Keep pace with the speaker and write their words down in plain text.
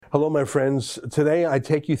Hello, my friends. Today I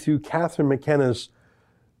take you through Catherine McKenna's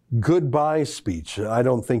goodbye speech. I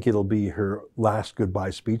don't think it'll be her last goodbye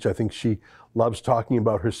speech. I think she loves talking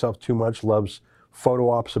about herself too much, loves photo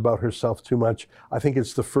ops about herself too much. I think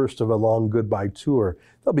it's the first of a long goodbye tour.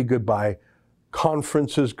 There'll be goodbye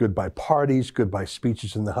conferences, goodbye parties, goodbye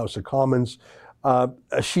speeches in the House of Commons.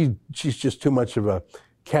 She's just too much of a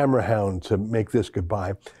camera hound to make this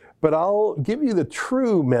goodbye. But I'll give you the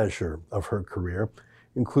true measure of her career,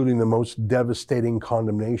 including the most devastating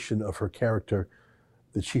condemnation of her character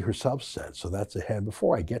that she herself said. So that's ahead.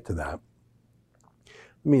 Before I get to that,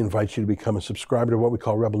 let me invite you to become a subscriber to what we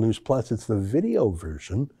call Rebel News Plus. It's the video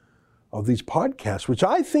version of these podcasts, which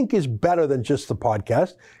I think is better than just the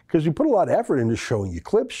podcast, because we put a lot of effort into showing you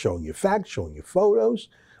clips, showing you facts, showing you photos.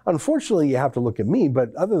 Unfortunately, you have to look at me,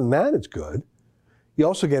 but other than that, it's good. You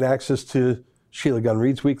also get access to Sheila Gunn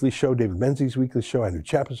Reid's weekly show, David Menzies' weekly show, Andrew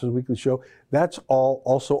Chapman's weekly show. That's all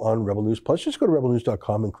also on Rebel News Plus. Just go to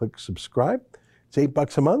rebelnews.com and click subscribe. It's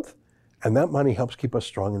 $8 a month, and that money helps keep us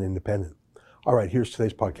strong and independent. All right, here's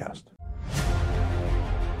today's podcast.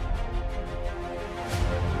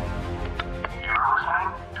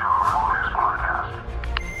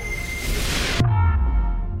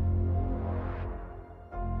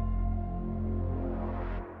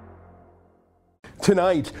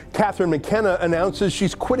 Tonight, Catherine McKenna announces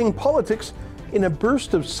she's quitting politics in a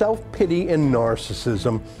burst of self-pity and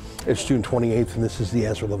narcissism. It's June 28th, and this is the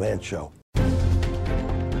Ezra Levant Show.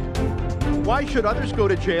 Why should others go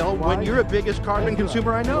to jail when you're the biggest carbon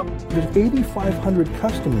consumer I know? There's 8,500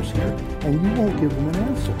 customers here, and you won't give them an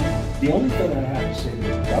answer. The only thing I have to say to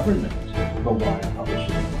the government about why I publish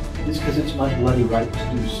it is because it's my bloody right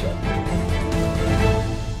to do so.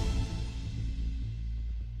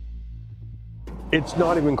 It's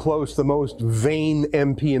not even close. The most vain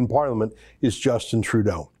MP in Parliament is Justin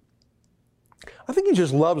Trudeau. I think he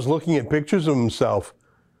just loves looking at pictures of himself.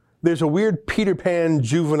 There's a weird Peter Pan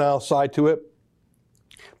juvenile side to it.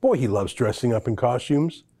 Boy, he loves dressing up in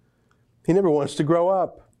costumes. He never wants to grow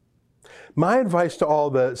up. My advice to all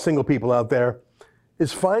the single people out there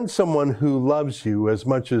is find someone who loves you as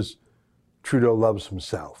much as Trudeau loves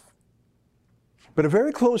himself. But a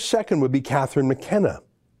very close second would be Catherine McKenna.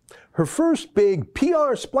 Her first big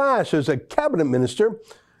PR splash as a cabinet minister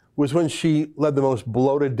was when she led the most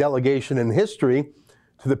bloated delegation in history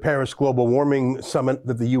to the Paris Global Warming Summit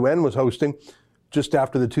that the UN was hosting just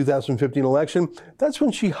after the 2015 election. That's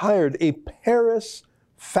when she hired a Paris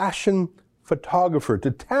fashion photographer to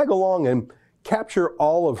tag along and capture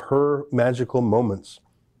all of her magical moments.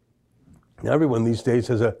 Now, everyone these days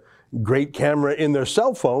has a great camera in their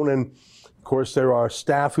cell phone, and of course there are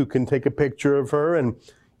staff who can take a picture of her and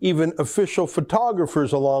even official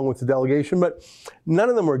photographers along with the delegation, but none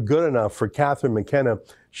of them were good enough for Catherine McKenna.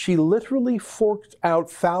 She literally forked out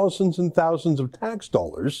thousands and thousands of tax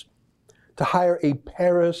dollars to hire a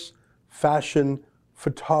Paris fashion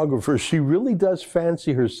photographer. She really does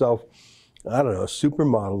fancy herself, I don't know, a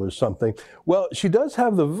supermodel or something. Well, she does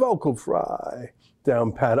have the vocal fry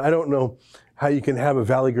down pat. I don't know how you can have a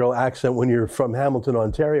Valley Girl accent when you're from Hamilton,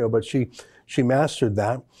 Ontario, but she mastered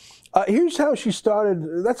that. Here's how she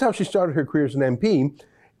started. That's how she started her career as an MP.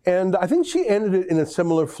 And I think she ended it in a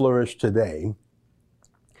similar flourish today.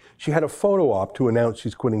 She had a photo op to announce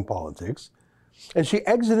she's quitting politics. And she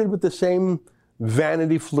exited with the same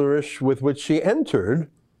vanity flourish with which she entered.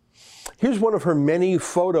 Here's one of her many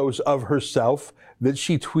photos of herself that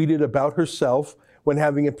she tweeted about herself when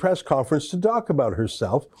having a press conference to talk about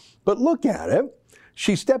herself. But look at it.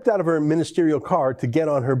 She stepped out of her ministerial car to get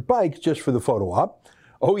on her bike just for the photo op.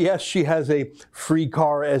 Oh yes, she has a free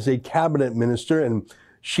car as a cabinet minister, and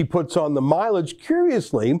she puts on the mileage.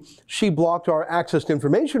 Curiously, she blocked our access to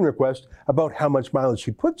information request about how much mileage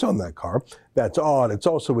she puts on that car. That's odd. It's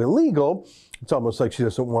also illegal. It's almost like she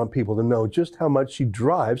doesn't want people to know just how much she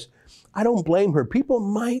drives. I don't blame her. People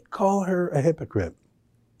might call her a hypocrite.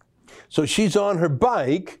 So she's on her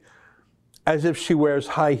bike as if she wears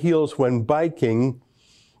high heels when biking,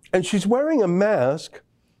 and she's wearing a mask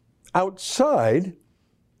outside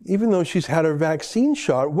even though she's had her vaccine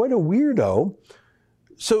shot. What a weirdo.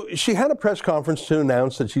 So she had a press conference to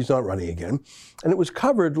announce that she's not running again, and it was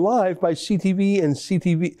covered live by CBC and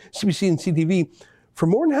CTV for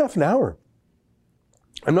more than half an hour.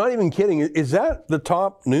 I'm not even kidding. Is that the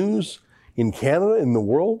top news in Canada, in the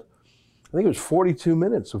world? I think it was 42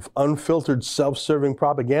 minutes of unfiltered, self-serving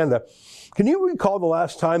propaganda. Can you recall the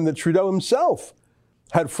last time that Trudeau himself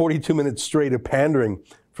had 42 minutes straight of pandering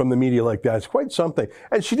from the media like that? It's quite something.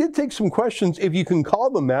 And she did take some questions, if you can call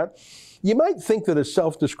them that. You might think that a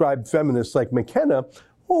self-described feminist like McKenna,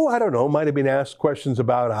 I don't know, might have been asked questions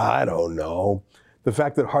about, I don't know, The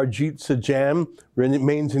fact that Harjit Sajjan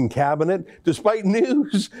remains in cabinet, despite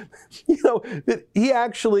news, that he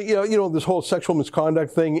actually, this whole sexual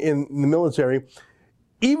misconduct thing in the military,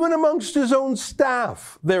 even amongst his own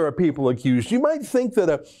staff, there are people accused. You might think that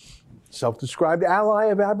a self-described ally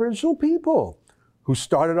of Aboriginal people who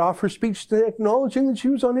started off her speech acknowledging that she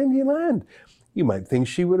was on Indian land, you might think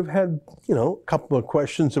she would have had, a couple of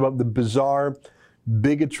questions about the bizarre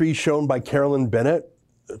bigotry shown by Carolyn Bennett,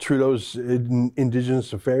 Trudeau's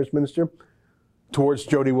Indigenous Affairs Minister, towards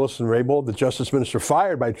Jody Wilson-Raybould, the Justice Minister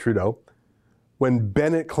fired by Trudeau, when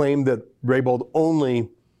Bennett claimed that Raybould only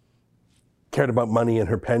cared about money and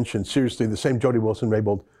her pension. Seriously, the same Jody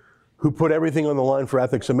Wilson-Raybould who put everything on the line for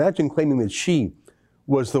ethics. Imagine claiming that she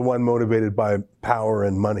was the one motivated by power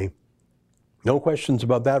and money. No questions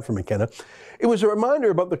about that for McKenna. It was a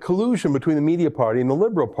reminder about the collusion between the Media Party and the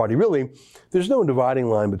Liberal Party. Really, there's no dividing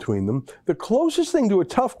line between them. The closest thing to a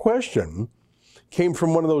tough question came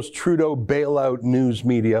from one of those Trudeau bailout news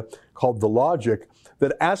media called The Logic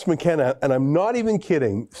that asked McKenna, and I'm not even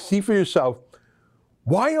kidding, see for yourself,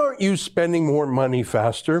 why aren't you spending more money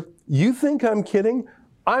faster? You think I'm kidding?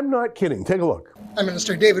 I'm not kidding. Take a look. I'm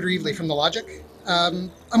Minister David Reevely from The Logic.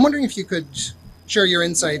 I'm wondering if you could share your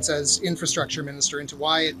insights as infrastructure minister into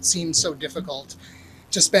why it seems so difficult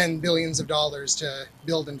to spend billions of dollars to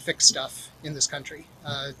build and fix stuff in this country.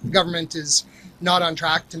 The government is not on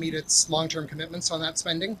track to meet its long-term commitments on that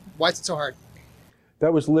spending. Why is it so hard?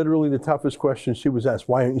 That was literally the toughest question she was asked.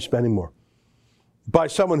 Why aren't you spending more? By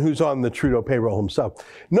someone who's on the Trudeau payroll himself.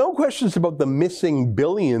 No questions about the missing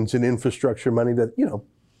billions in infrastructure money that,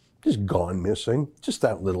 just gone missing. Just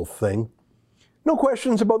that little thing. No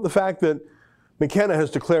questions about the fact that McKenna has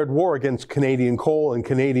declared war against Canadian coal and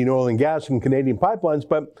Canadian oil and gas and Canadian pipelines,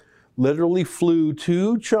 but literally flew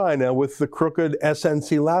to China with the crooked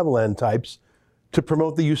SNC-Lavalin types to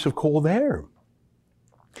promote the use of coal there.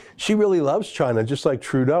 She really loves China, just like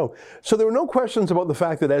Trudeau. So there were no questions about the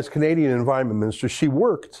fact that as Canadian Environment Minister, she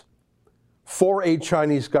worked for a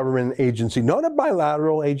Chinese government agency, not a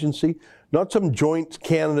bilateral agency, not some joint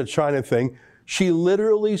Canada-China thing. She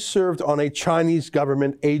literally served on a Chinese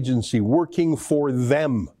government agency working for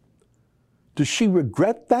them. Does she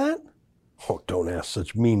regret that? Oh, don't ask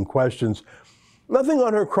such mean questions. Nothing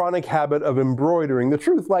on her chronic habit of embroidering the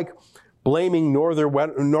truth, like blaming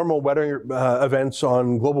normal weather events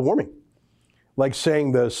on global warming, like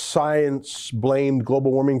saying the science blamed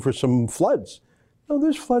global warming for some floods. No,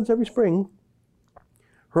 there's floods every spring.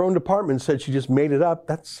 Her own department said she just made it up.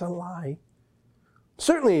 That's a lie.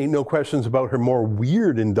 Certainly no questions about her more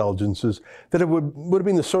weird indulgences that it would have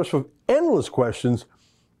been the source of endless questions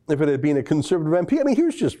if it had been a Conservative MP. I mean,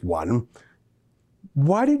 here's just one.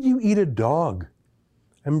 Why did you eat a dog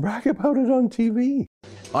and brag about it on TV?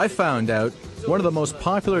 I found out one of the most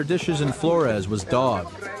popular dishes in Flores was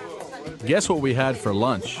dog. Guess what we had for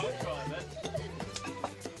lunch?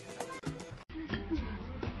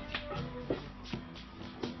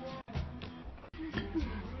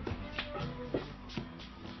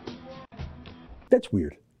 That's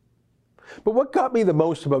weird. But what got me the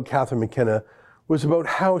most about Catherine McKenna was about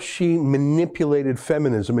how she manipulated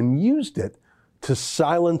feminism and used it to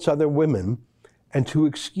silence other women and to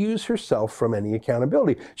excuse herself from any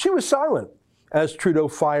accountability. She was silent as Trudeau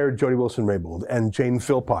fired Jody Wilson-Raybould and Jane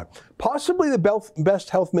Philpott, possibly the best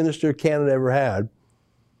health minister Canada ever had.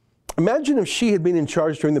 Imagine if she had been in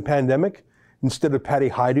charge during the pandemic instead of Patty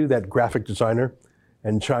Haidu, that graphic designer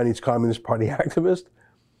and Chinese Communist Party activist.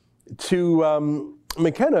 To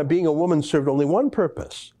McKenna, being a woman served only one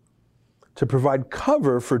purpose: to provide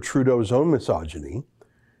cover for Trudeau's own misogyny,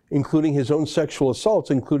 including his own sexual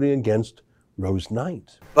assaults, including against Rose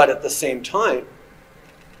Knight. But at the same time,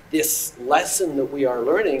 this lesson that we are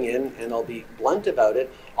learning and I'll be blunt about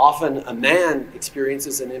it, often a man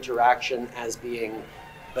experiences an interaction as being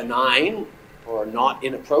benign or not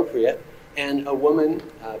inappropriate, and a woman,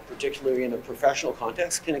 particularly in a professional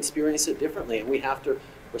context, can experience it differently, and we have to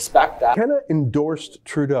respect that. McKenna endorsed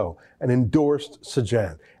Trudeau and endorsed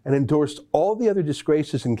Sajjan and endorsed all the other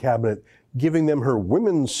disgraces in cabinet, giving them her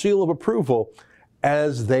women's seal of approval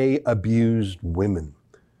as they abused women.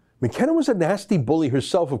 McKenna was a nasty bully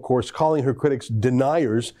herself, of course, calling her critics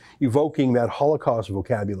deniers, evoking that Holocaust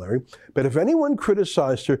vocabulary. But if anyone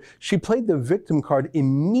criticized her, she played the victim card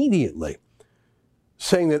immediately,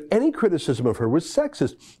 saying that any criticism of her was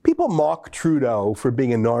sexist. People mock Trudeau for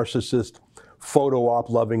being a narcissist, photo op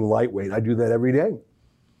loving lightweight. I do that every day.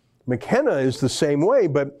 McKenna is the same way,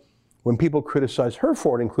 but when people criticize her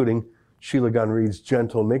for it, including Sheila Gunn-Reid's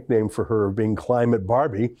gentle nickname for her of being Climate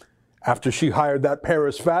Barbie, after she hired that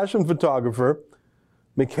Paris fashion photographer,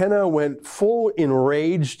 McKenna went full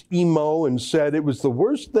enraged emo and said it was the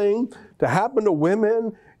worst thing to happen to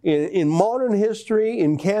women in modern history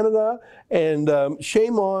in Canada, and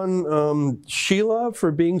shame on Sheila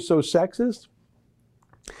for being so sexist.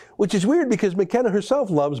 Which is weird because McKenna herself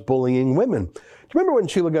loves bullying women. Do you remember when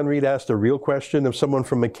Sheila Gunn Reid asked a real question of someone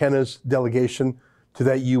from McKenna's delegation to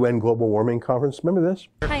that UN global warming conference? Remember this?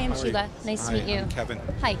 Hi, I'm Sheila. Nice to meet you. I'm Kevin.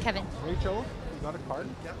 Hi, Kevin. Rachel, you got a card?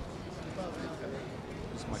 Yeah.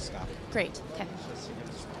 This is my staff. Great. Okay.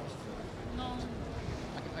 No.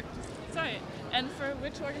 Sorry. And for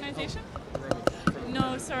which organization?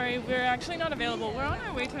 No, sorry. We're actually not available. We're on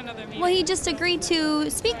our way to another meeting. Well, he just agreed to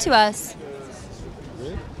speak to us.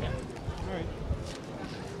 Really? Yeah. All right.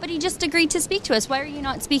 But he just agreed to speak to us. Why are you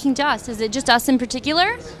not speaking to us? Is it just us in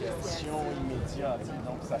particular? Is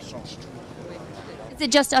it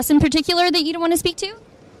just us in particular that you don't want to speak to?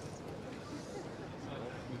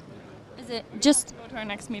 Is it just... Go to our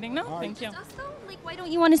next meeting? No, thank you. Us, though? Like, why don't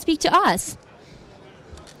you want to speak to us?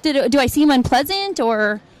 Do I seem unpleasant,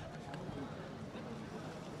 or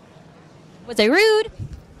was I rude?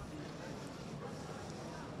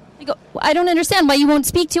 I don't understand why you won't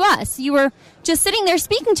speak to us. You were just sitting there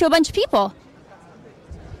speaking to a bunch of people.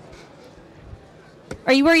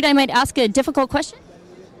 Are you worried I might ask a difficult question?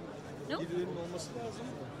 No?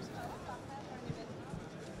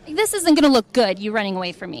 This isn't going to look good, you running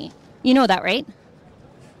away from me. You know that, right?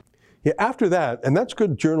 Yeah, after that, and that's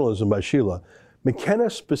good journalism by Sheila, McKenna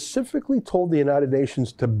specifically told the United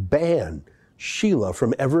Nations to ban Sheila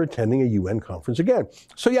from ever attending a UN conference again.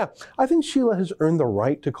 So yeah, I think Sheila has earned the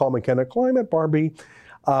right to call McKenna Climate Barbie.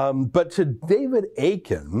 But to David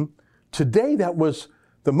Akin, today that was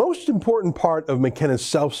the most important part of McKenna's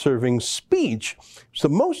self-serving speech. It's the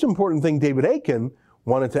most important thing David Akin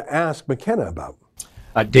wanted to ask McKenna about.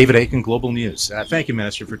 David Akin, Global News. Thank you,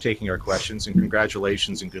 Minister, for taking our questions, and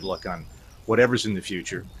congratulations and good luck on whatever's in the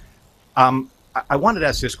future. I wanted to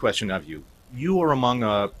ask this question of you. You are among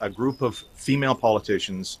a group of female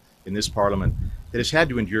politicians in this parliament that has had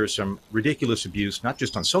to endure some ridiculous abuse, not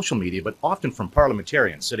just on social media, but often from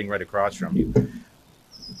parliamentarians sitting right across from you.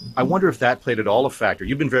 I wonder if that played at all a factor.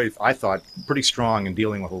 You've been very, I thought, pretty strong in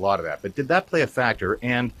dealing with a lot of that, but did that play a factor?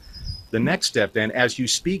 And the next step then, as you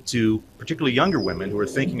speak to particularly younger women who are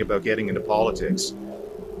thinking about getting into politics,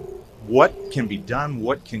 what can be done?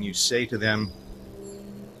 What can you say to them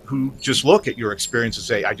who just look at your experience and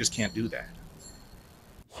say, I just can't do that?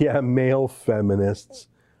 Yeah, male feminists.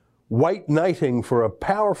 White knighting for a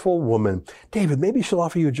powerful woman. David, maybe she'll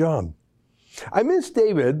offer you a job. I miss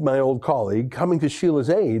David, my old colleague, coming to Sheila's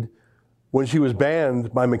aid when she was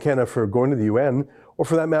banned by McKenna for going to the UN, or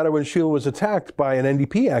for that matter, when Sheila was attacked by an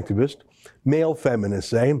NDP activist. Male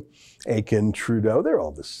feminists, eh? Akin, Trudeau, they're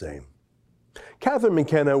all the same. Catherine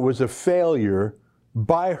McKenna was a failure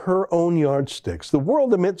by her own yardsticks. The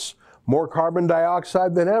world emits more carbon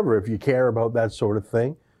dioxide than ever, if you care about that sort of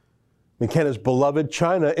thing. McKenna's beloved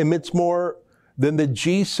China emits more than the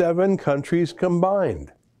G7 countries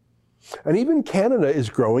combined. And even Canada is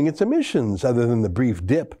growing its emissions, other than the brief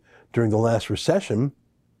dip during the last recession.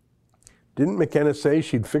 Didn't McKenna say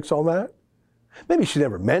she'd fix all that? Maybe she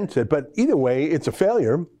never meant it, but either way, it's a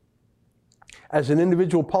failure. As an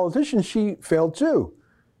individual politician, she failed too.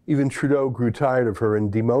 Even Trudeau grew tired of her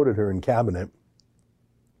and demoted her in cabinet.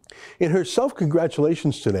 In her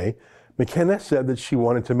self-congratulations today, McKenna said that she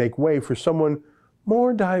wanted to make way for someone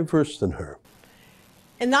more diverse than her.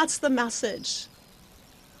 And that's the message.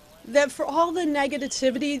 That for all the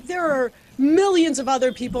negativity, there are millions of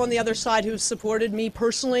other people on the other side who've supported me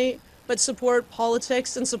personally, but support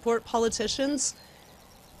politics and support politicians.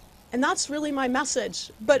 And that's really my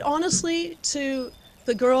message. But honestly, to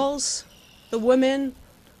the girls, the women,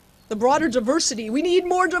 the broader diversity, we need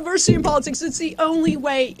more diversity in politics. It's the only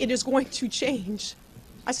way it is going to change.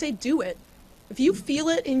 I say do it. If you feel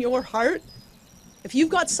it in your heart, if you've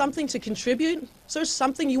got something to contribute, if there's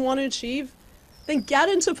something you want to achieve, then get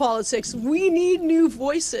into politics. We need new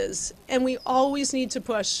voices, and we always need to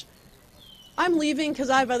push. I'm leaving because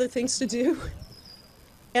I have other things to do,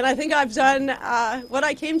 and I think I've done what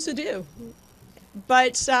I came to do.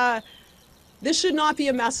 But this should not be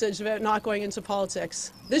a message about not going into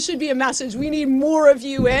politics. This should be a message, we need more of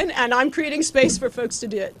you in, and I'm creating space for folks to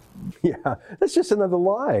do it. Yeah, that's just another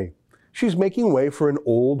lie. She's making way for an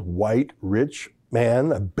old, white, rich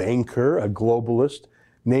man, a banker, a globalist,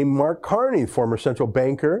 named Mark Carney, former central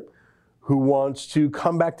banker, who wants to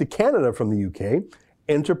come back to Canada from the UK,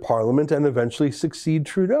 enter Parliament, and eventually succeed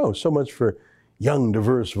Trudeau. So much for young,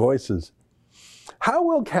 diverse voices. How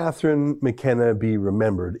will Catherine McKenna be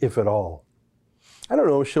remembered, if at all? I don't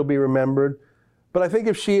know if she'll be remembered, But I think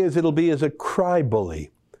if she is, it'll be as a cry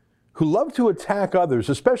bully who loved to attack others,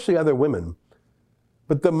 especially other women.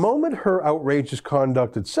 But the moment her outrageous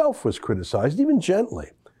conduct itself was criticized, even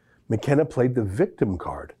gently, McKenna played the victim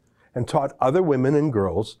card and taught other women and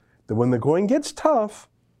girls that when the going gets tough,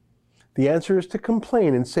 the answer is to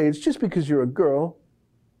complain and say, it's just because you're a girl.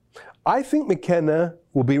 I think McKenna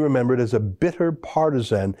will be remembered as a bitter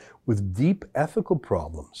partisan with deep ethical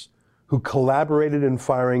problems who collaborated in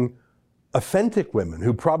firing authentic women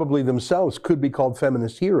who probably themselves could be called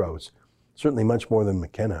feminist heroes, certainly much more than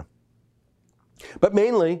McKenna. But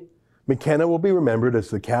mainly, McKenna will be remembered as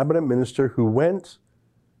the cabinet minister who went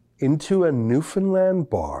into a Newfoundland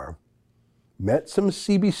bar, met some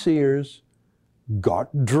CBCers,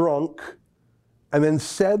 got drunk, and then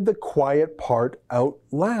said the quiet part out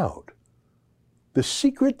loud. The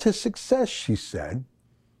secret to success, she said,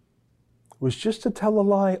 was just to tell a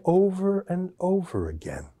lie over and over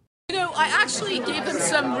again. You know, I actually gave them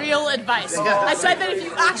some real advice. I said that if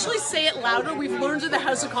you actually say it louder, we've learned in the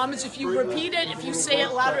House of Commons, if you repeat it, if you say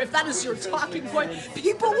it louder, if that is your talking point,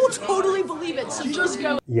 people will totally believe it. So just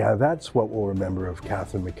go. Yeah, that's what we'll remember of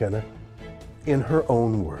Catherine McKenna, in her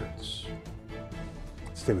own words.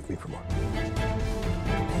 Stay with me for more.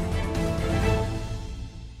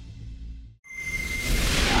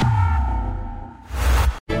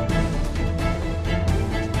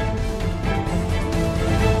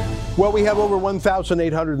 Well, we have over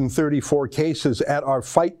 1,834 cases at our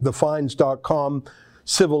FightTheFines.com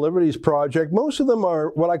Civil Liberties Project. Most of them are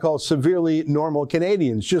what I call severely normal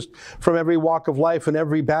Canadians, just from every walk of life and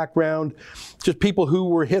every background, just people who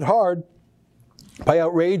were hit hard by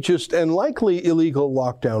outrageous and likely illegal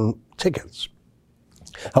lockdown tickets.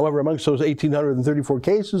 However, amongst those 1,834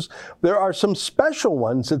 cases, there are some special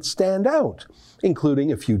ones that stand out,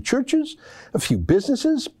 including a few churches, a few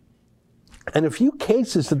businesses, and a few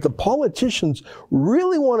cases that the politicians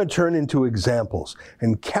really want to turn into examples.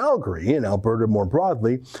 And Calgary, and Alberta more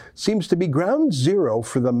broadly, seems to be ground zero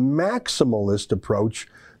for the maximalist approach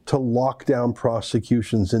to lockdown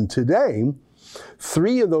prosecutions. And today,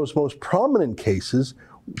 3 of those most prominent cases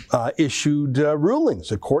issued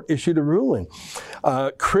rulings. A court issued a ruling.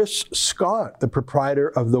 Chris Scott, the proprietor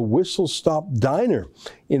of the Whistle Stop Diner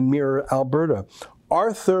in Mirror, Alberta.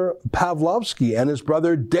 Arthur Pawlowski and his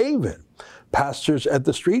brother David, pastors at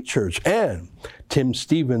the Street Church, and Tim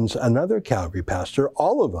Stevens, another Calgary pastor.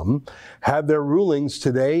 All of them had their rulings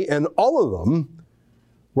today, and all of them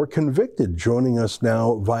were convicted. Joining us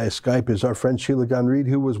now via Skype is our friend Sheila Gunn-Reid,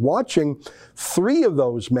 who was watching 3 of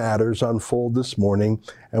those matters unfold this morning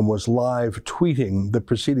and was live tweeting the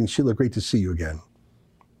proceedings. Sheila, great to see you again.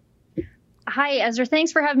 Hi, Ezra.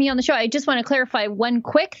 Thanks for having me on the show. I just want to clarify one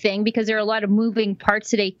quick thing because there are a lot of moving parts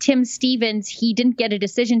today. Tim Stevens, he didn't get a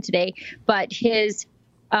decision today, but his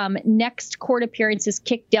next court appearance is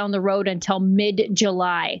kicked down the road until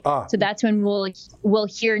mid-July. So that's when we'll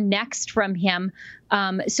hear next from him.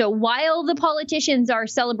 So while the politicians are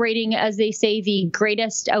celebrating, as they say, the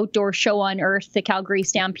greatest outdoor show on earth, the Calgary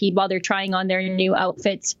Stampede, while they're trying on their new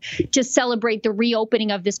outfits to celebrate the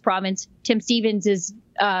reopening of this province, Tim Stevens is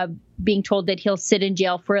being told that he'll sit in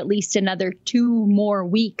jail for at least another 2 more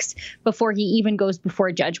weeks before he even goes before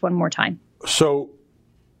a judge one more time. So,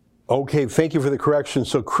 okay, thank you for the correction.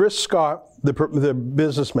 So Chris Scott, the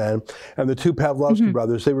businessman, and the 2 Pawlowski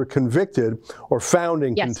brothers, they were convicted or found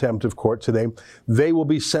in contempt of court today. They will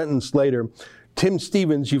be sentenced later. Tim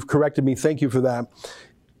Stevens, you've corrected me, thank you for that,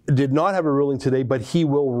 did not have a ruling today, but he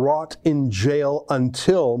will rot in jail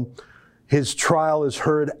until his trial is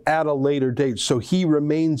heard at a later date. So he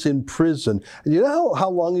remains in prison. And you know how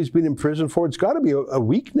long he's been in prison for? It's got to be a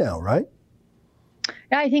week now, right?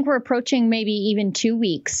 Yeah, I think we're approaching maybe even 2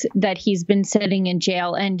 weeks that he's been sitting in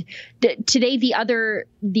jail. And today, the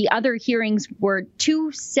other hearings were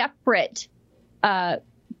 2 separate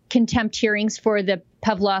contempt hearings for the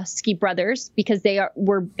Pawlowski brothers because they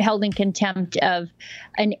were held in contempt of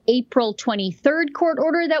an April 23rd court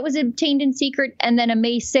order that was obtained in secret, and then a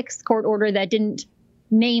May 6th court order that didn't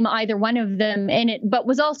name either one of them in it, but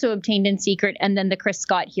was also obtained in secret, and then the Chris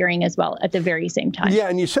Scott hearing as well at the very same time. Yeah,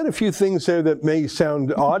 and you said a few things there that may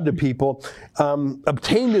sound odd to people.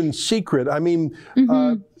 Obtained in secret, I mean,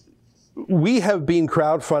 we have been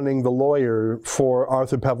crowdfunding the lawyer for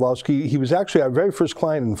Arthur Pawlowski. He was actually our very first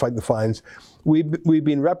client in Fight the Fines. We've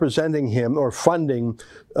been representing him, or funding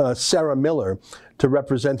Sarah Miller to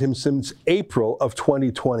represent him since April of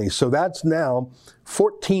 2020. So that's now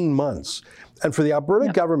 14 months. And for the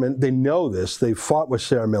Alberta government, they know this. They fought with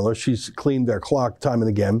Sarah Miller. She's cleaned their clock time and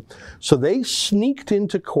again. So they sneaked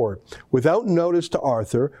into court without notice to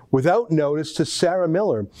Arthur, without notice to Sarah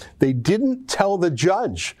Miller. They didn't tell the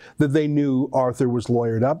judge that they knew Arthur was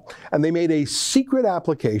lawyered up. And they made a secret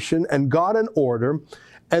application and got an order.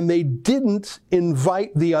 And they didn't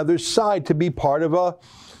invite the other side to be part of a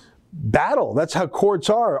battle. That's how courts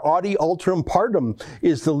are. Audi alterum partem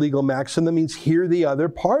is the legal maxim. That means hear the other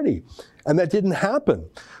party. And that didn't happen.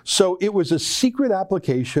 So it was a secret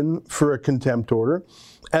application for a contempt order.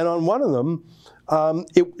 And on one of them,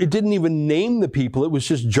 it didn't even name the people. It was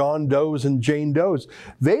just John Does and Jane Does.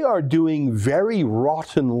 They are doing very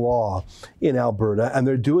rotten law in Alberta, and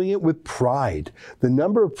they're doing it with pride. The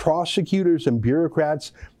number of prosecutors and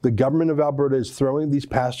bureaucrats the government of Alberta is throwing these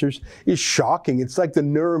pastors is shocking. It's like the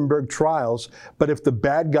Nuremberg trials, but if the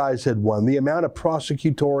bad guys had won. The amount of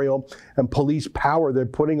prosecutorial and police power they're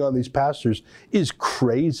putting on these pastors is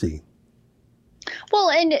crazy. Well,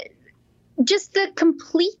 and just the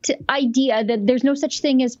complete idea that there's no such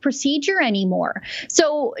thing as procedure anymore.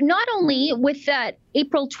 So not only with that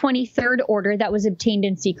April 23rd order that was obtained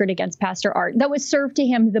in secret against Pastor Art, that was served to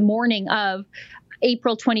him the morning of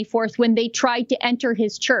April 24th when they tried to enter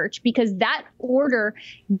his church, because that order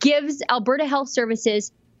gives Alberta Health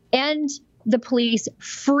Services and the police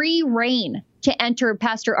free rein to enter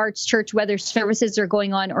Pastor Art's church, whether services are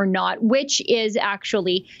going on or not, which is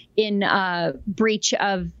actually in breach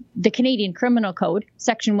of the Canadian Criminal Code,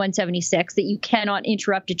 Section 176, that you cannot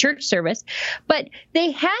interrupt a church service. But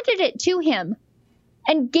they handed it to him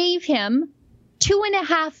and gave him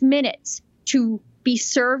 2.5 minutes to be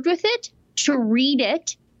served with it, to read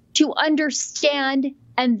it, to understand,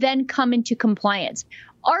 and then come into compliance.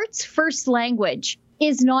 Art's first language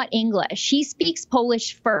is not English. He speaks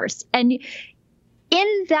Polish first. And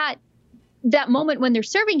in that moment when they're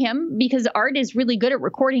serving him, because Art is really good at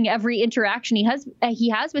recording every interaction he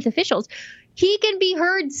has with officials, he can be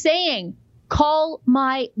heard saying, "Call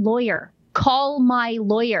my lawyer, call my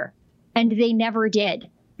lawyer." And they never did.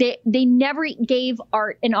 They never gave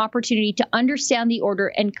Art an opportunity to understand the order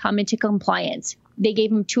and come into compliance. They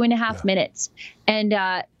gave him 2.5 minutes. And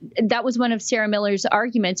that was one of Sarah Miller's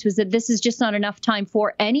arguments, was that this is just not enough time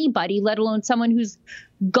for anybody, let alone someone who's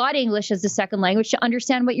got English as a second language, to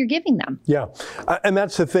understand what you're giving them. Yeah, and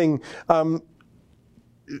that's the thing.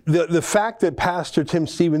 The fact that Pastor Tim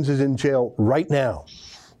Stephens is in jail right now,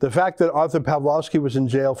 the fact that Arthur Pawlowski was in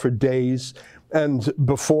jail for days, and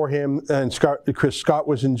before him, and Chris Scott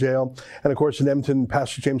was in jail, and of course in Edmonton,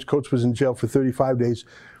 Pastor James Coates was in jail for 35 days.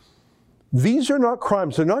 These are not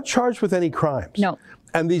crimes. They're not charged with any crimes. No.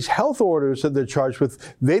 And these health orders that they're charged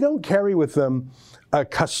with, they don't carry with them a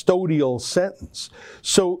custodial sentence.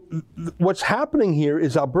 So what's happening here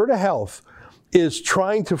is Alberta Health is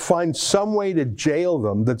trying to find some way to jail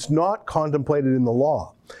them that's not contemplated in the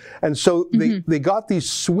law. And so they got these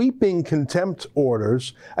sweeping contempt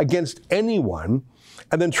orders against anyone,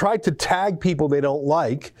 and then tried to tag people they don't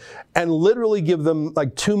like and literally give them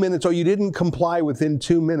like 2 minutes. Oh, you didn't comply within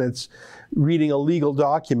 2 minutes reading a legal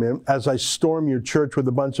document as I storm your church with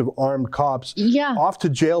a bunch of armed cops. Yeah. Off to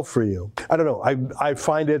jail for you. I don't know. I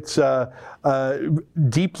find it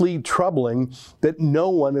deeply troubling that no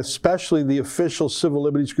one, especially the official civil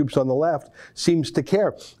liberties groups on the left, seems to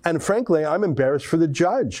care. And frankly, I'm embarrassed for the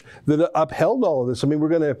judge that upheld all of this. I mean,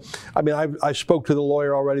 I spoke to the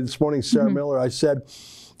lawyer already this morning, Sarah Miller. I said,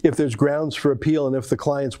 if there's grounds for appeal and if the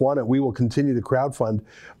clients want it, we will continue to crowdfund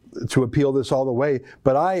to appeal this all the way.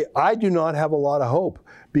 But I do not have a lot of hope,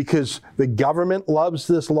 because the government loves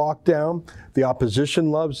this lockdown, the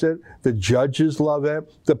opposition loves it, the judges love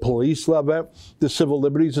it, the police love it, the civil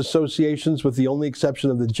liberties associations, with the only exception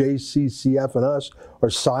of the JCCF and us, are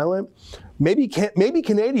silent. Maybe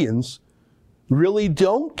Canadians really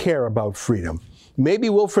don't care about freedom. Maybe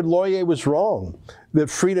Wilfrid Laurier was wrong, that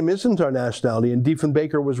freedom isn't our nationality, and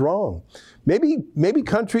Diefenbaker was wrong. Maybe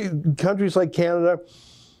countries like Canada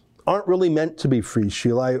aren't really meant to be free,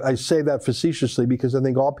 Sheila. I say that facetiously because I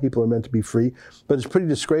think all people are meant to be free, but it's pretty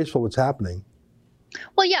disgraceful what's happening.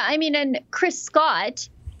 Well, yeah, I mean, and Chris Scott,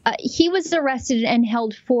 he was arrested and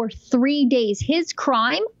held for 3 days. His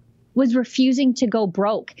crime was refusing to go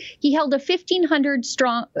broke. He held a 1,500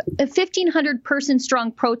 person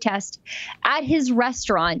strong protest at his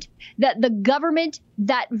restaurant that the government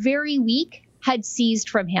that very week had seized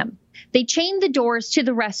from him. They chained the doors to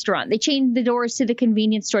the restaurant. They chained the doors to the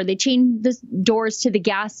convenience store. They chained the doors to the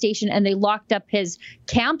gas station, and they locked up his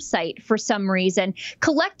campsite for some reason,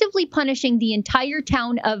 collectively punishing the entire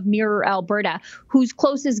town of Mirror, Alberta, whose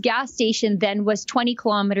closest gas station then was 20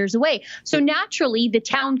 kilometers away. So naturally, the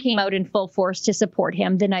town came out in full force to support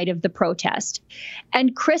him the night of the protest.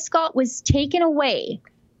 And Chris Scott was taken away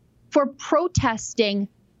for protesting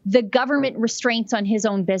the government restraints on his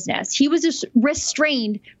own business. He was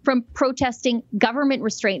restrained from protesting government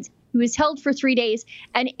restraints. He was held for 3 days.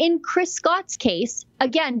 And in Chris Scott's case,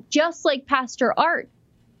 again, just like Pastor Art,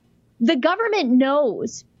 the government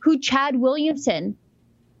knows who Chad Williamson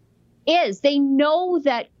is. They know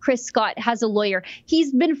that Chris Scott has a lawyer.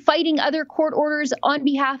 He's been fighting other court orders on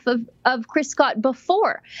behalf of Chris Scott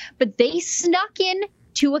before, but they snuck in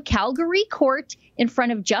to a Calgary court in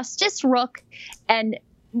front of Justice Rook and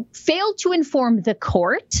failed to inform the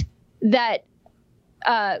court that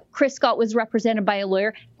Chris Scott was represented by a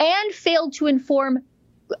lawyer, and failed to inform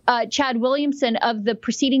Chad Williamson of the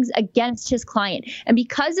proceedings against his client. And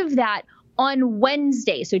because of that, on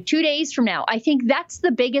Wednesday, so 2 days from now, I think that's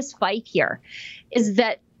the biggest fight here, is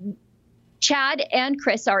that Chad and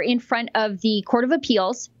Chris are in front of the Court of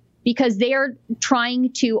Appeals because they are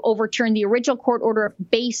trying to overturn the original court order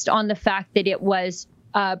based on the fact that it was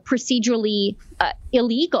procedurally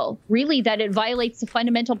illegal, really, that it violates the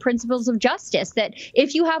fundamental principles of justice, that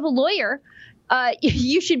if you have a lawyer,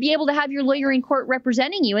 you should be able to have your lawyer in court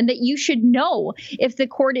representing you, and that you should know if the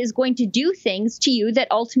court is going to do things to you that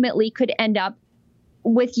ultimately could end up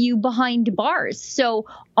with you behind bars. So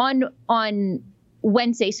on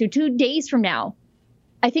Wednesday, so 2 days from now,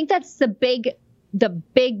 I think that's the big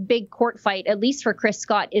court fight, at least for Chris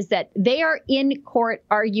Scott, is that they are in court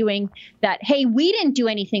arguing that, hey, we didn't do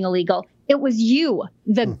anything illegal. It was you,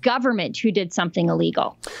 the government, who did something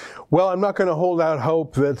illegal. Well, I'm not going to hold out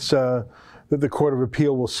hope that the Court of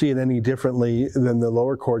Appeal will see it any differently than the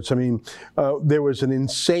lower courts. I mean, there was an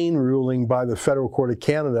insane ruling by the Federal Court of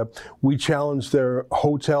Canada. We challenged their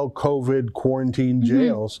hotel COVID quarantine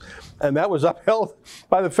jails, and that was upheld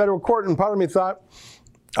by the federal court. And part of me thought,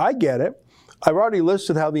 I get it. I've already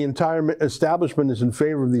listed how the entire establishment is in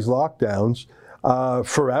favor of these lockdowns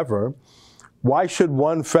forever. Why should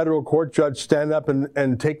one federal court judge stand up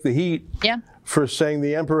and take the heat for saying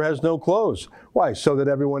the emperor has no clothes? Why? So that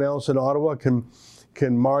everyone else in Ottawa can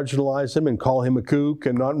marginalize him and call him a kook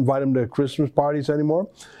and not invite him to Christmas parties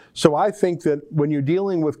anymore? So I think that when you're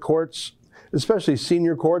dealing with courts, especially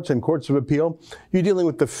senior courts and courts of appeal, you're dealing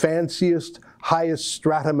with the fanciest, highest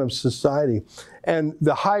stratum of society. And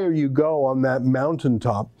the higher you go on that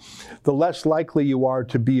mountaintop, the less likely you are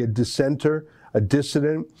to be a dissenter, a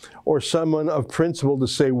dissident, or someone of principle to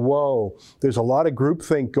say, whoa, there's a lot of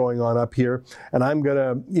groupthink going on up here, and I'm going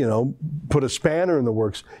to, put a spanner in the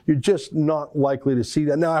works. You're just not likely to see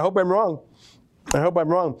that. Now, I hope I'm wrong.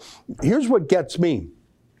 Here's what gets me.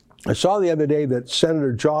 I saw the other day that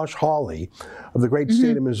Senator Josh Hawley of the great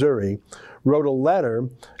state of Missouri wrote a letter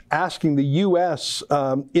asking the U.S.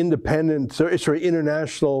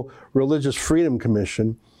 International Religious Freedom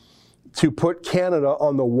Commission to put Canada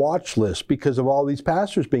on the watch list because of all these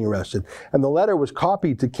pastors being arrested. And the letter was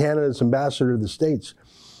copied to Canada's ambassador to the States.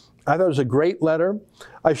 I thought it was a great letter.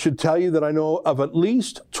 I should tell you that I know of at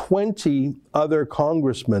least 20 other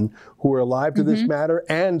congressmen who are alive to this matter,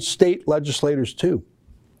 and state legislators too.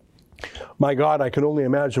 My God, I can only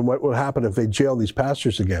imagine what would happen if they jail these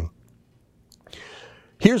pastors again.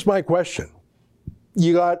 Here's my question.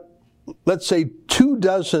 You got, let's say,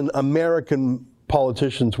 24 American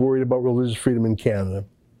politicians worried about religious freedom in Canada,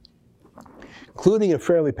 including a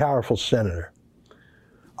fairly powerful senator.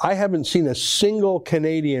 I haven't seen a single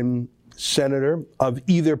Canadian senator of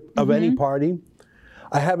any party.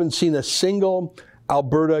 I haven't seen a single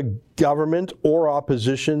Alberta government or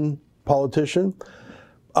opposition politician.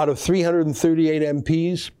 Out of 338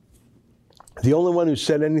 MPs, the only one who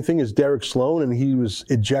said anything is Derek Sloan, and he was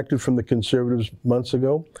ejected from the Conservatives months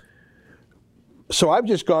ago. So I've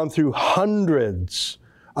just gone through hundreds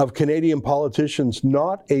of Canadian politicians.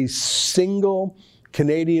 Not a single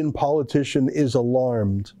Canadian politician is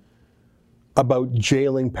alarmed about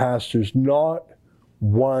jailing pastors. Not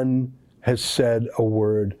one has said a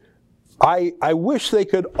word. I wish they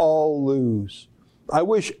could all lose. I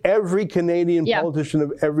wish every Canadian politician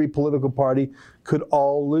of every political party could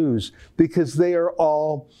all lose, because they are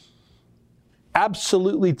all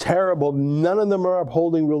absolutely terrible. None of them are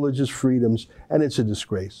upholding religious freedoms, and it's a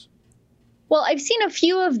disgrace. Well, I've seen a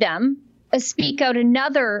few of them speak out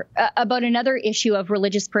about another issue of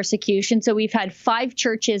religious persecution. So we've had 5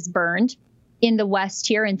 churches burned in the West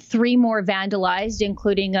here and 3 more vandalized,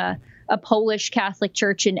 including a a Polish Catholic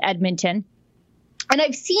church in Edmonton. And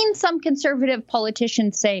I've seen some conservative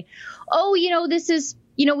politicians say, oh, this is,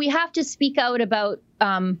 we have to speak out about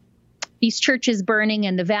these churches burning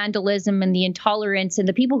and the vandalism and the intolerance and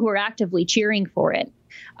the people who are actively cheering for it.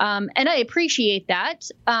 And I appreciate that.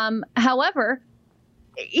 However,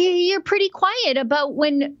 you're pretty quiet about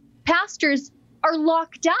when pastors are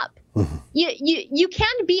locked up. Mm-hmm. You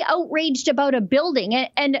can't be outraged about a building.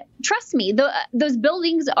 And trust me, those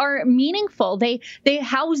buildings are meaningful. They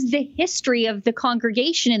house the history of the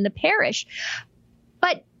congregation in the parish.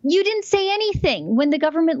 But you didn't say anything when the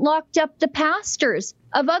government locked up the pastors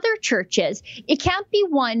of other churches. It can't be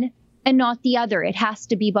one and not the other. It has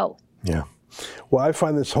to be both. Yeah. Well, I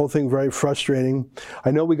find this whole thing very frustrating.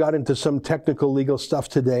 I know we got into some technical legal stuff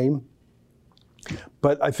today,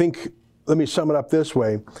 but I think, let me sum it up this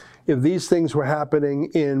way. If these things were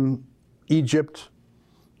happening in Egypt,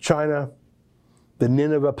 China, the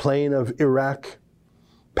Nineveh plain of Iraq,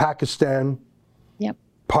 Pakistan,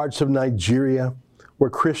 parts of Nigeria, where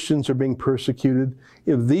Christians are being persecuted,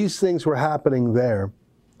 if these things were happening there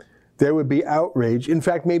would be outrage. In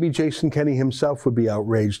fact, maybe Jason Kenney himself would be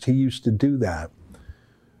outraged. He used to do that.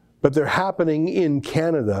 But they're happening in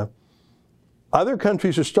Canada. Other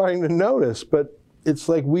countries are starting to notice, but it's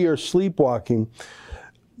like we are sleepwalking.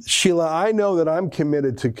 Sheila, I know that I'm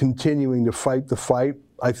committed to continuing to fight the fight.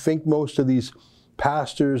 I think most of these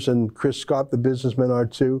pastors and Chris Scott, the businessman, are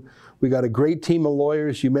too. We got a great team of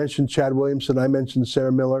lawyers. You mentioned Chad Williamson. I mentioned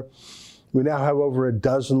Sarah Miller. We now have over a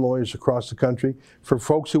dozen lawyers across the country. For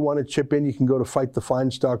folks who want to chip in, you can go to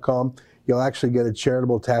fightthefines.com. You'll actually get a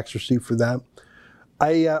charitable tax receipt for that.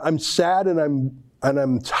 I'm sad and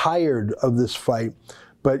I'm tired of this fight,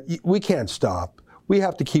 but we can't stop. We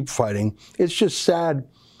have to keep fighting. It's just sad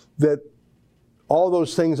that all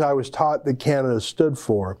those things I was taught that Canada stood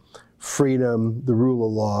for, freedom, the rule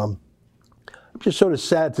of law, I'm just sort of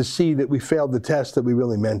sad to see that we failed the test that we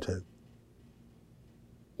really meant it.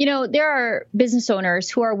 There are business owners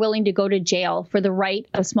who are willing to go to jail for the right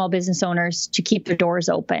of small business owners to keep their doors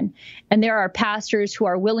open. And there are pastors who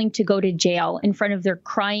are willing to go to jail in front of their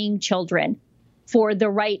crying children for the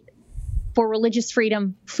right for religious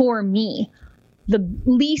freedom for me. The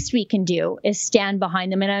least we can do is stand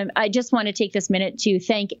behind them. And I just want to take this minute to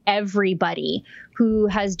thank everybody who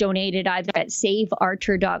has donated either at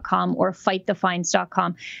savearcher.com or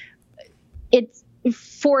fightthefines.com. It's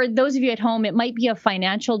for those of you at home, it might be a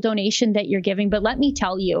financial donation that you're giving, but let me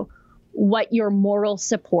tell you what your moral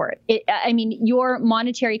support, your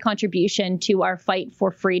monetary contribution to our fight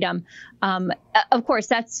for freedom. Of course,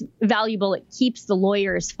 that's valuable. It keeps the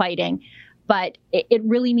lawyers fighting, but it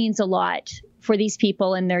really means a lot for these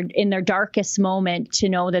people in their darkest moment to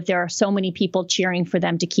know that there are so many people cheering for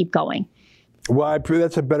them to keep going. Well,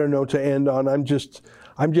 that's a better note to end on. I'm just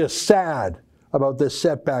sad about this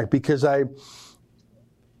setback because I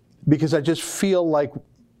just feel like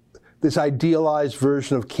this idealized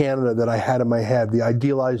version of Canada that I had in my head, the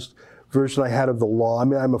idealized version I had of the law. I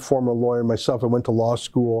mean, I'm a former lawyer myself. I went to law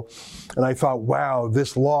school, and I thought, wow,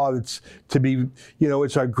 this law, it's to be,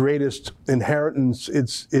 it's our greatest inheritance.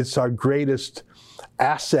 It's our greatest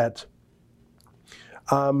asset.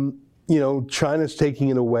 China's taking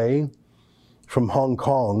it away from Hong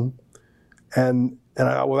Kong, and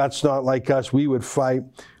well, that's not like us. We would fight.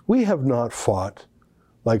 We have not fought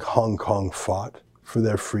like Hong Kong fought for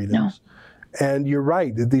their freedoms. No. And you're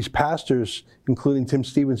right, that these pastors, including Tim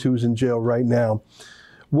Stevens, who's in jail right now,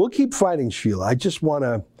 we'll keep fighting, Sheila. I just want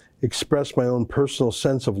to express my own personal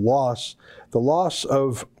sense of loss, the loss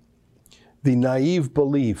of the naive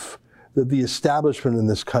belief that the establishment in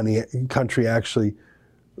this country actually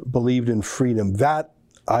believed in freedom. That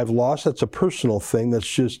I've lost. That's a personal thing. That's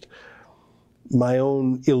just my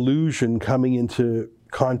own illusion coming into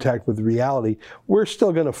contact with reality. We're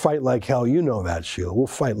still going to fight like hell. You know that, Sheila. We'll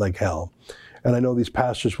fight like hell. And I know these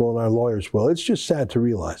pastors will and our lawyers will. It's just sad to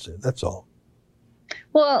realize it. That's all.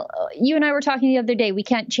 Well, you and I were talking the other day. We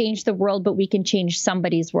can't change the world, but we can change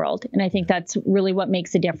somebody's world. And I think that's really what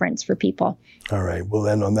makes a difference for people. All right. We'll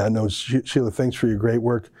end on that note. Sheila, thanks for your great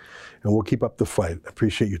work. And we'll keep up the fight. I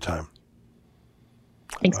appreciate your time.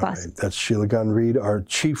 Thanks, boss. Right. That's Sheila Gunn Reid, our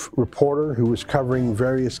chief reporter who was covering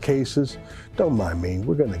various cases. Don't mind me.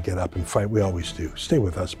 We're going to get up and fight. We always do. Stay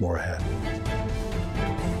with us. More ahead.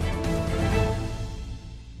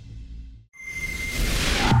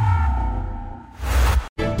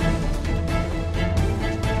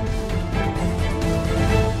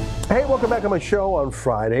 Hey, welcome back on my show on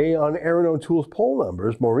Friday. On Aaron O'Toole's poll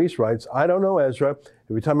numbers, Maurice writes, I don't know, Ezra.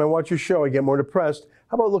 Every time I watch your show, I get more depressed.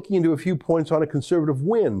 How about looking into a few points on a conservative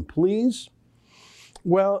win, please?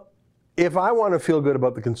 Well, if I want to feel good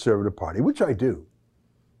about the Conservative Party, which I do,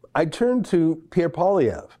 I turn to Pierre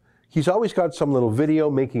Poilievre. He's always got some little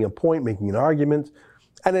video making a point, making an argument,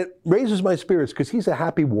 and it raises my spirits because he's a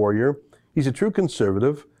happy warrior. He's a true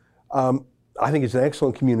conservative. I think he's an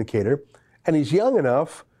excellent communicator, and he's young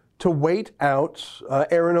enough to wait out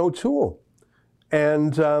Erin O'Toole.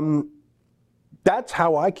 And that's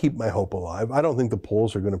how I keep my hope alive. I don't think the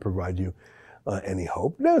polls are going to provide you any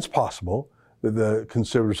hope. No, it's possible that the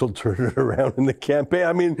Conservatives will turn it around in the campaign.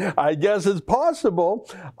 I mean, I guess it's possible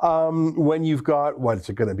when you've got, what is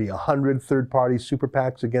it going to be, 100 third-party super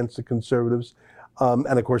PACs against the Conservatives, and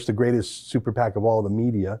of course the greatest super PAC of all, the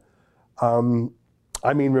media.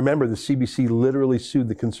 I mean, remember, the CBC literally sued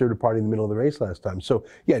the Conservative Party in the middle of the race last time. So,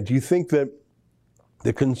 yeah, do you think that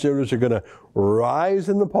the Conservatives are going to rise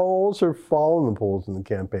in the polls or fall in the polls in the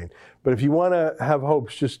campaign? But if you want to have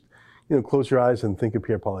hopes, just close your eyes and think of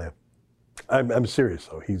Pierre Poilievre. I'm serious,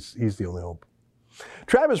 though. He's the only hope.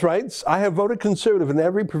 Travis writes, I have voted Conservative in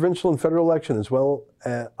every provincial and federal election, as well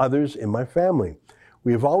as others in my family.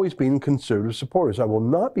 We have always been Conservative supporters. I will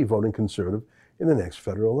not be voting Conservative in the next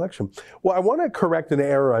federal election. Well, I want to correct an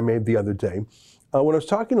error I made the other day. When I was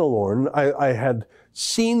talking to Lauren, I had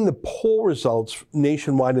seen the poll results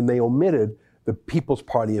nationwide, and they omitted the People's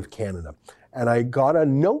Party of Canada. And I got a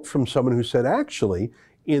note from someone who said, actually,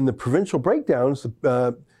 in the provincial breakdowns,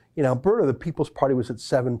 in Alberta, the People's Party was at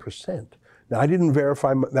 7%. Now, I didn't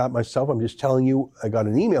verify that myself. I'm just telling you, I got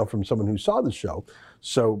an email from someone who saw the show.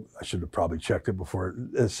 So I should have probably checked it before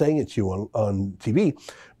saying it to you on TV.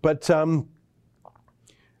 But so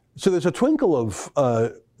there's a twinkle of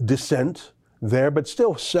dissent there, but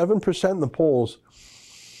still 7% in the polls.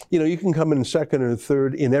 You can come in second or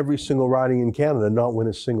third in every single riding in Canada and not win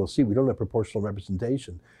a single seat. We don't have proportional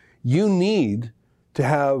representation. You need to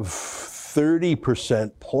have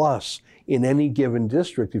 30% plus in any given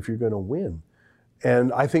district if you're going to win.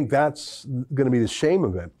 And I think that's going to be the shame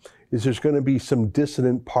of it, is there's going to be some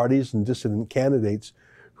dissident parties and dissident candidates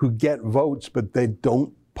who get votes, but they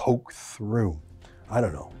don't poke through. I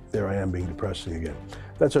don't know. There I am being depressing again.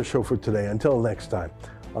 That's our show for today. Until next time,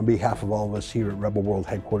 on behalf of all of us here at Rebel World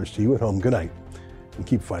Headquarters, to you at home, good night, and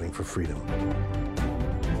keep fighting for freedom.